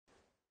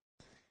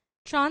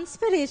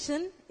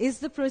Transpiration is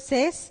the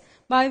process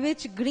by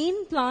which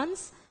green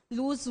plants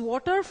lose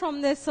water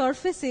from their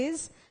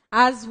surfaces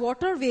as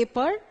water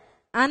vapor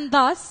and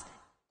thus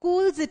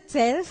cools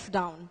itself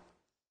down.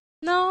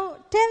 Now,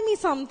 tell me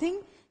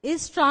something.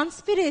 Is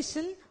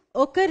transpiration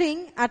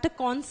occurring at a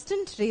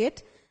constant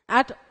rate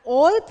at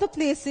all the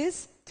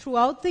places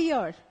throughout the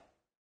year?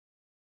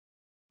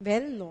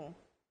 Well, no.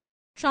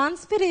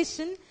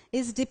 Transpiration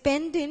is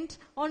dependent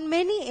on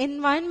many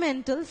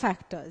environmental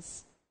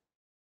factors.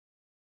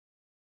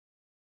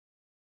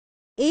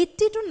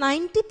 80 to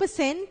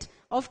 90%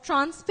 of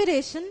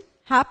transpiration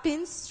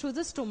happens through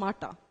the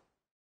stomata.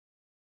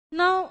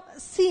 Now,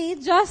 see,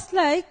 just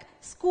like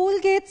school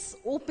gets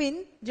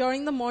open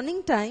during the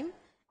morning time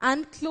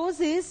and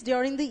closes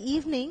during the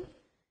evening,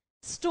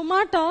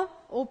 stomata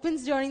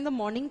opens during the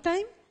morning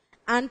time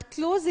and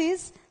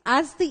closes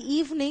as the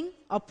evening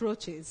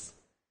approaches.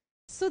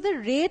 So the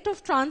rate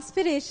of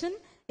transpiration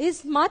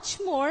is much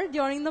more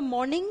during the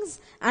mornings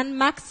and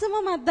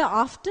maximum at the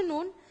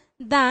afternoon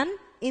than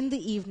in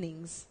the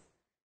evenings.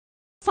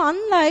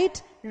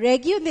 Sunlight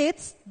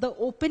regulates the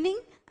opening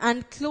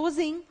and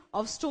closing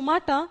of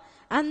stomata,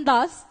 and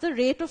thus the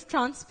rate of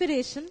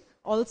transpiration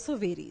also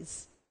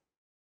varies.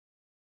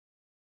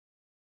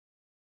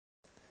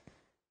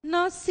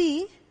 Now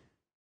see,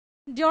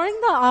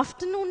 during the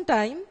afternoon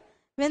time,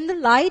 when the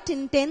light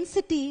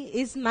intensity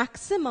is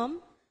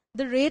maximum,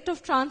 the rate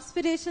of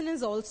transpiration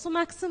is also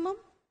maximum,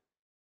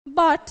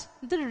 but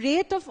the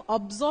rate of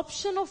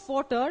absorption of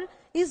water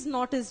is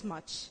not as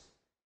much.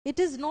 It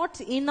is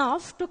not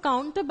enough to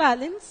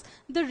counterbalance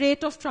the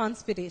rate of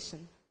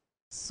transpiration.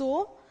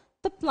 So,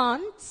 the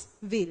plants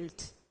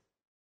wilt.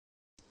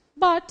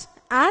 But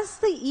as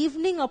the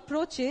evening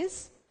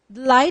approaches,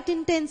 the light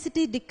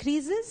intensity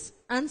decreases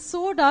and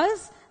so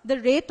does the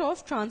rate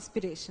of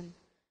transpiration.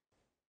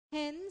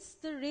 Hence,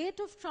 the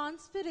rate of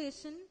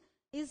transpiration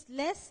is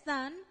less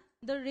than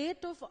the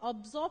rate of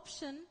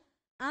absorption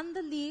and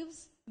the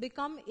leaves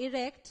become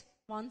erect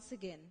once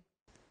again.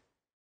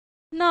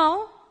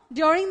 Now,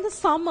 during the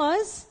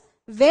summers,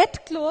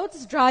 wet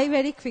clothes dry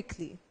very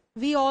quickly.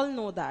 We all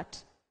know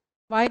that.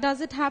 Why does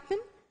it happen?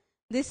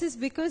 This is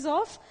because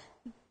of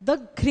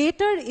the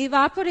greater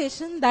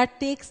evaporation that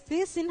takes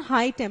place in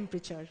high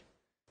temperature.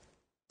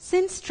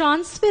 Since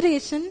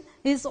transpiration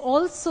is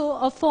also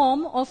a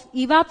form of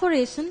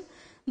evaporation,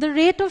 the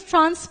rate of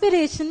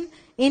transpiration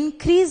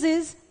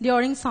increases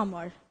during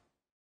summer.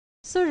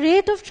 So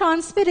rate of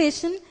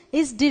transpiration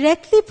is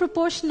directly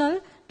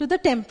proportional to the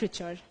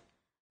temperature.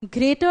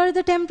 Greater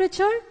the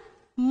temperature,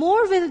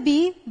 more will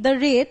be the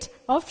rate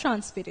of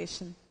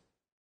transpiration.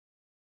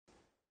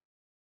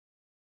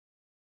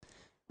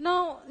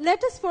 Now,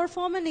 let us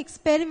perform an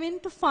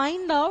experiment to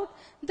find out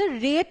the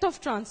rate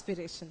of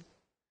transpiration.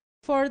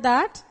 For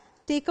that,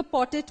 take a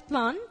potted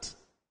plant,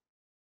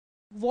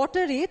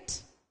 water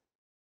it,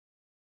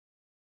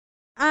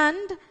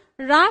 and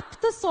wrap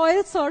the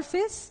soil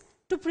surface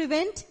to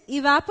prevent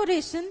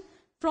evaporation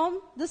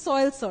from the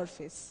soil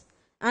surface.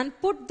 And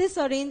put this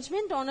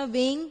arrangement on a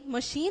weighing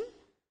machine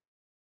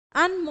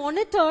and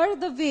monitor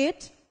the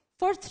weight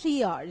for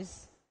 3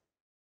 hours.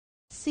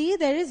 See,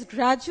 there is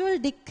gradual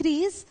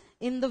decrease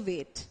in the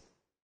weight.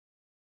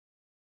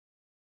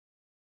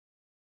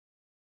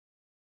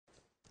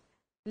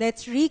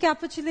 Let's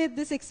recapitulate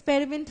this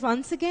experiment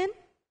once again.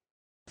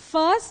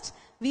 First,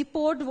 we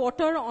poured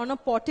water on a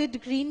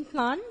potted green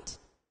plant.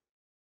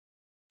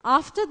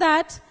 After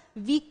that,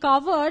 we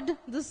covered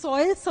the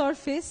soil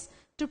surface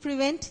to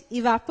prevent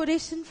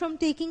evaporation from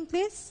taking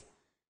place.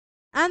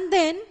 And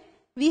then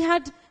we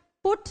had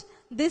put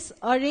this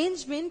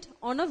arrangement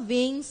on a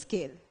weighing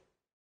scale.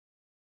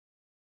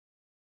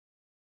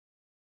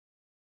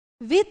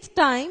 With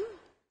time,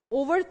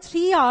 over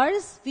 3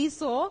 hours, we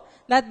saw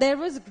that there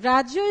was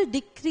gradual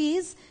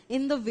decrease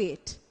in the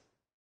weight.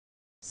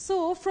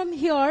 So from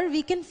here,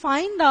 we can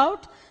find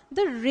out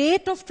the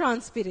rate of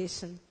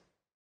transpiration.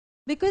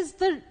 Because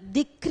the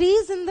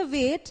decrease in the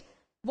weight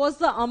was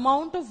the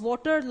amount of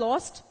water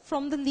lost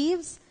from the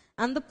leaves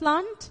and the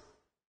plant.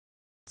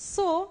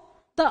 So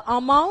the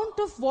amount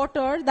of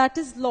water that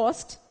is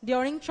lost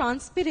during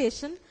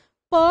transpiration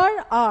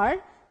per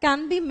hour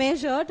can be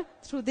measured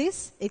through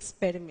this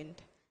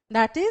experiment.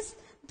 That is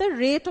the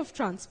rate of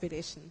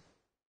transpiration.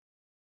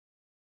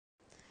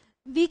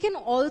 We can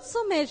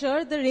also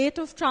measure the rate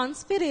of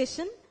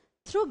transpiration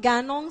through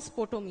Ganons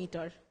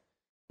Photometer.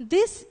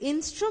 This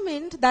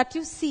instrument that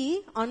you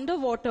see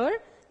underwater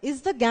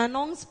is the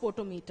Ganons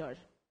Photometer.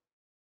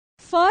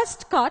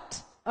 First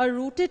cut a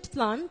rooted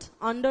plant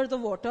under the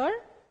water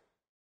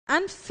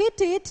and fit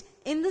it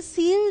in the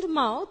sealed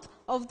mouth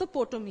of the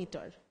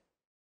photometer.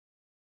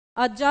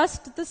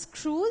 Adjust the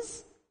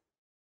screws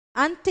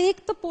and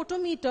take the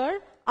photometer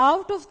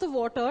out of the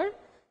water,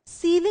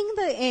 sealing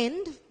the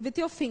end with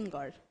your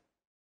finger.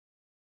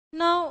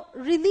 Now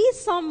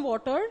release some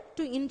water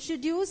to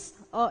introduce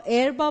an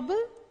air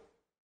bubble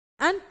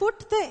and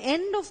put the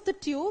end of the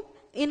tube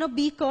in a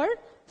beaker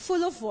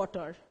full of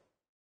water.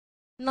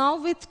 Now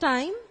with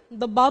time,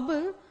 the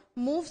bubble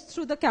moves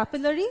through the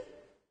capillary.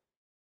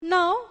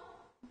 Now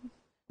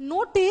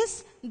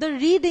notice the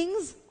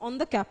readings on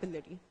the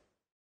capillary.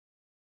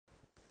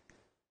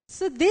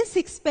 So this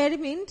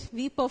experiment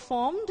we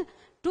performed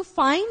to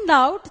find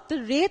out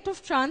the rate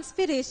of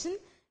transpiration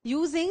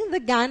using the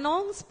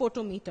Ganons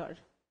Photometer.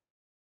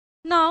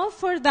 Now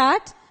for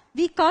that,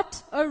 we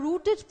cut a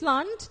rooted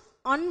plant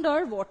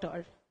under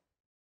water.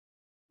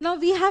 Now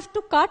we have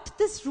to cut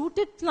this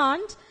rooted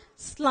plant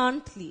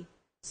slantly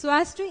so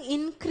as to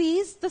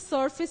increase the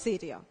surface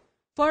area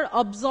for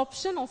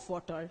absorption of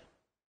water.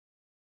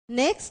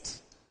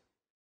 Next,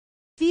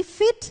 we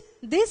fit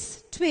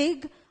this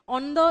twig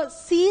on the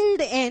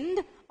sealed end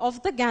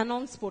of the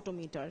Ganons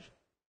Photometer.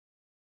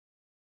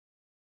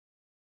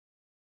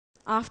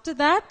 After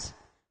that,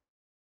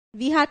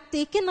 we had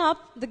taken up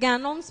the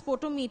Ganons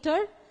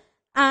Photometer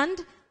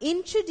and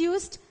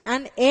introduced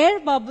an air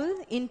bubble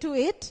into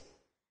it,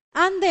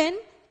 and then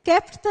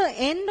kept the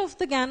end of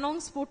the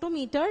Ganons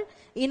Photometer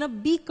in a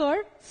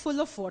beaker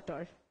full of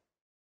water.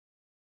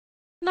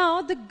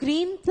 Now the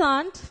green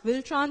plant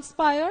will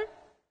transpire.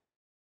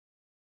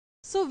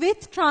 So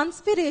with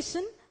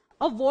transpiration,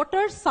 a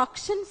water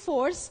suction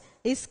force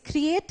is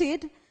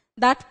created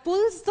that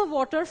pulls the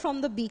water from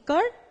the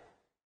beaker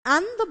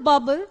and the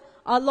bubble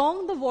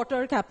along the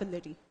water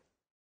capillary.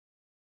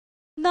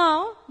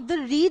 Now the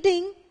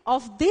reading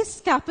of this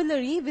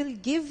capillary will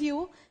give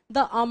you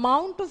the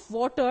amount of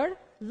water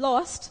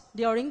lost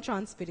during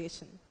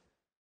transpiration.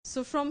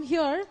 So from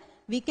here,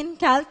 we can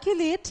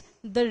calculate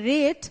the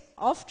rate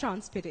of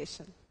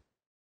transpiration.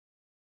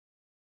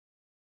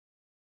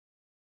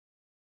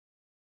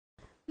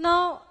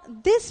 Now,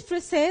 this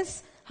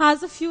process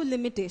has a few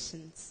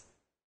limitations.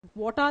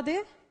 What are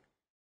they?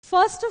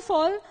 First of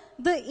all,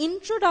 the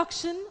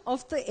introduction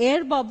of the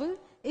air bubble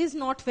is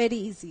not very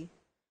easy.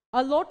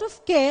 A lot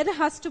of care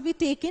has to be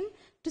taken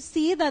to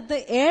see that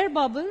the air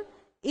bubble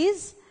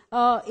is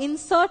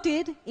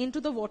inserted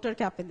into the water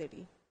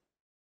capillary.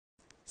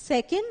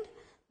 Second,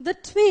 the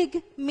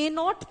twig may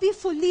not be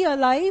fully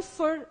alive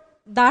for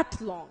that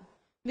long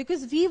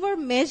because we were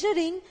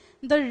measuring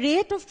the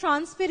rate of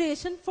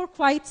transpiration for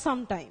quite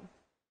some time.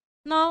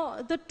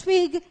 Now, the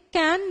twig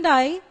can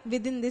die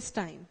within this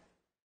time.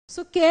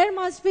 So, care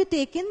must be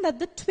taken that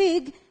the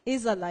twig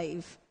is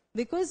alive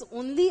because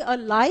only a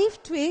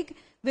live twig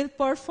will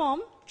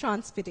perform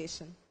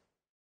transpiration.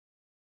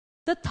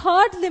 The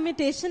third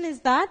limitation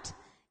is that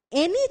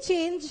any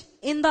change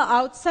in the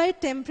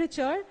outside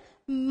temperature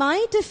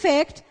might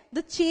affect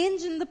the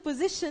change in the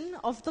position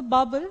of the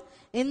bubble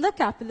in the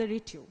capillary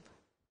tube.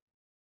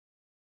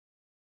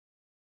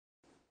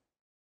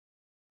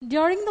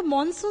 During the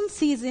monsoon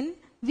season,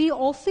 we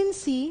often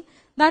see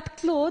that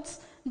clothes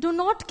do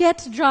not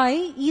get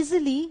dry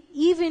easily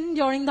even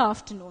during the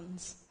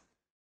afternoons.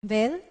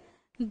 Well,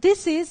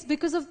 this is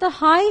because of the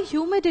high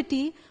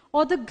humidity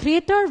or the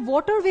greater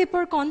water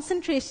vapor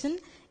concentration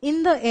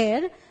in the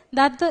air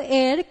that the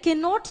air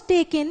cannot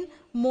take in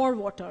more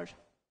water.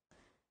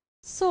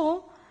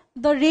 So,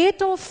 the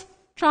rate of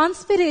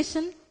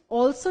transpiration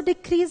also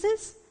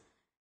decreases.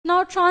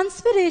 Now,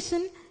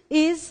 transpiration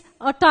is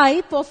a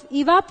type of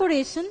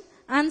evaporation,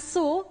 and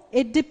so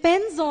it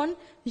depends on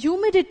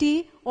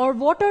humidity or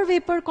water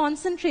vapor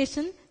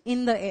concentration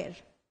in the air.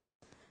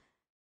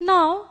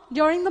 Now,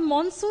 during the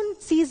monsoon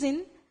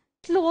season,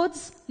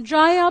 clothes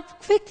dry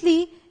up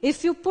quickly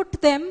if you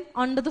put them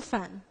under the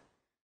fan.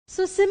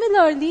 So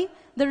similarly,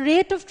 the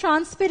rate of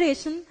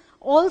transpiration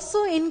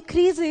also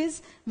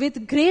increases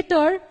with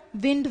greater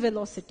wind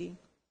velocity.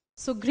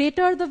 So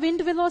greater the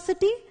wind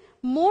velocity,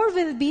 more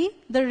will be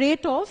the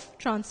rate of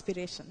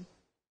transpiration.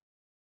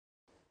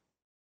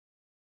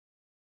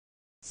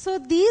 So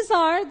these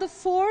are the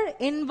 4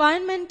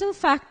 environmental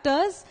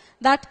factors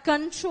that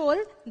control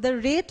the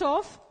rate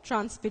of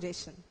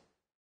transpiration.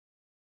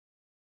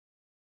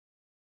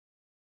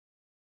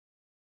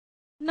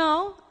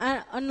 Now,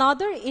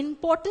 another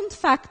important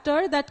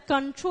factor that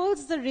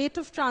controls the rate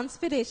of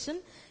transpiration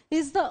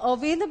is the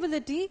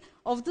availability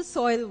of the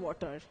soil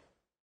water.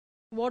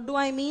 What do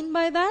I mean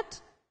by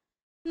that?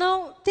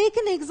 Now, take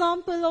an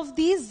example of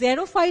these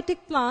xerophytic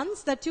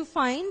plants that you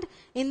find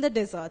in the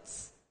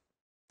deserts.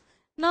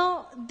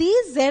 Now,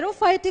 these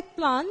xerophytic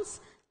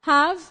plants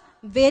have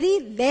very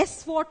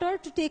less water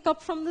to take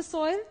up from the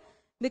soil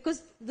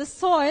because the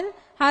soil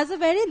has a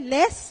very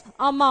less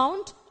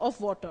amount of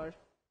water.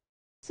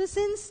 So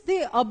since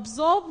they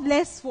absorb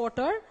less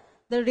water,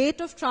 the rate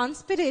of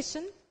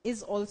transpiration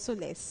is also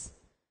less.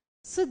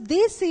 So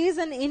this is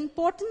an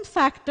important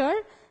factor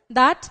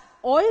that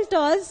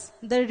alters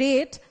the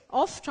rate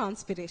of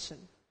transpiration.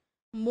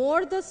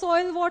 More the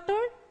soil water,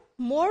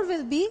 more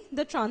will be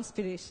the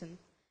transpiration.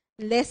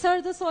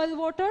 Lesser the soil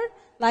water,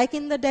 like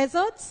in the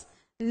deserts,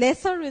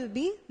 lesser will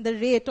be the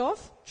rate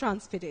of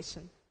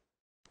transpiration.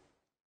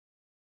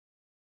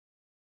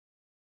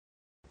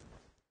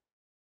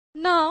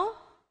 Now,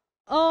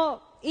 an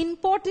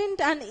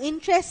important and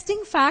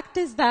interesting fact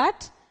is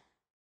that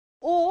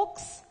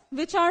oaks,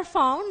 which are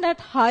found at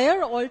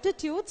higher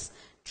altitudes,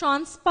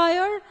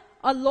 transpire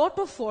a lot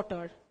of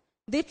water.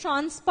 They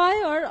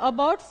transpire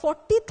about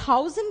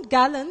 40,000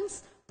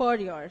 gallons per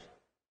year.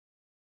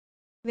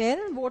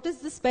 Well, what is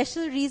the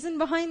special reason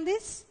behind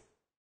this?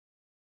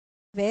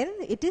 Well,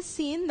 it is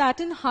seen that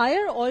in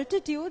higher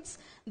altitudes,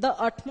 the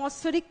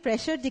atmospheric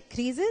pressure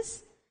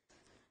decreases.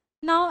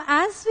 Now,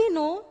 as we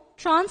know,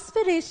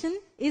 transpiration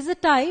is a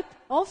type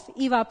of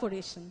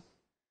evaporation.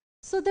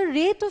 So, the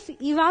rate of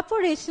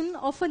evaporation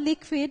of a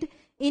liquid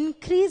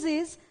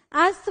increases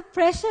as the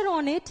pressure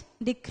on it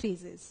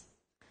decreases.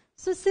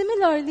 So,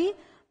 similarly,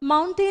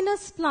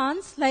 mountainous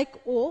plants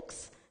like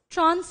oaks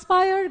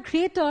transpire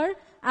greater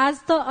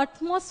as the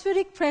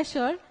atmospheric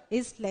pressure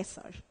is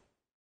lesser.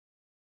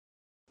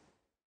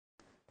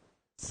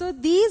 So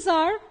these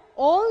are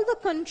all the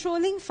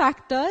controlling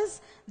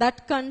factors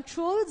that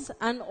controls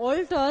and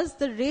alters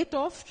the rate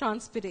of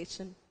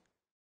transpiration.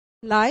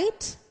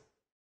 Light,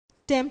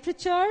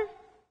 temperature,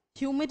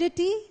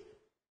 humidity,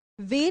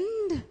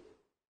 wind,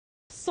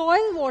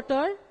 soil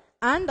water,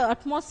 and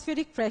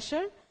atmospheric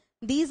pressure.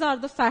 These are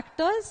the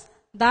factors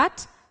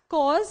that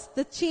cause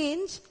the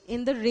change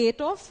in the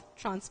rate of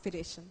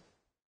transpiration.